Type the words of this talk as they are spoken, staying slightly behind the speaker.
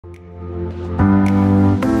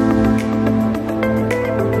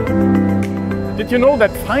Did you know that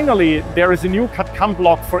finally there is a new cut-come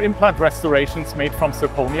block for implant restorations made from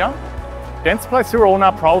zirconia? Dentsply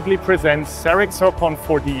Sirona proudly presents CEREC Cercon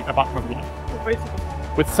 4D abutment block.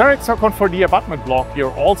 With CEREC Cercon 4D abutment block,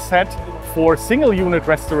 you're all set for single unit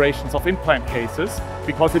restorations of implant cases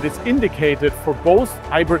because it is indicated for both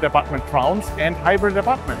hybrid abutment crowns and hybrid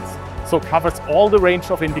abutments, so covers all the range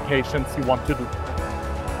of indications you want to do.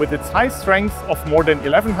 With its high strength of more than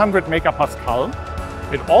 1100 megapascal,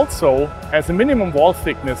 it also has a minimum wall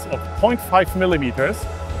thickness of 0.5 millimeters,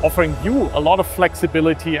 offering you a lot of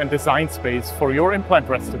flexibility and design space for your implant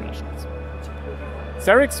restorations.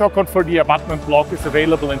 CEREC Cercon 4D abutment block is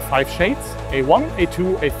available in 5 shades: A1,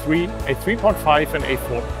 A2, A3, A3.5 and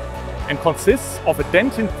A4, and consists of a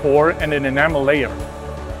dentin core and an enamel layer.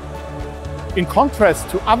 In contrast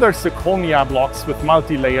to other zirconia blocks with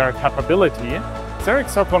multi-layer capability, CEREC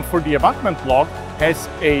Cercon 4D abutment block has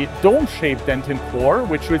a dome-shaped dentin core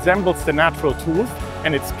which resembles the natural tooth,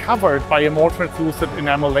 and it's covered by a more translucent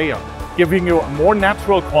enamel layer, giving you a more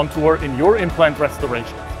natural contour in your implant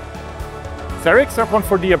restoration. CEREC Cercon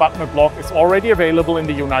 4D abutment block is already available in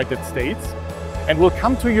the United States and will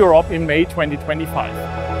come to Europe in May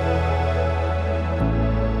 2025.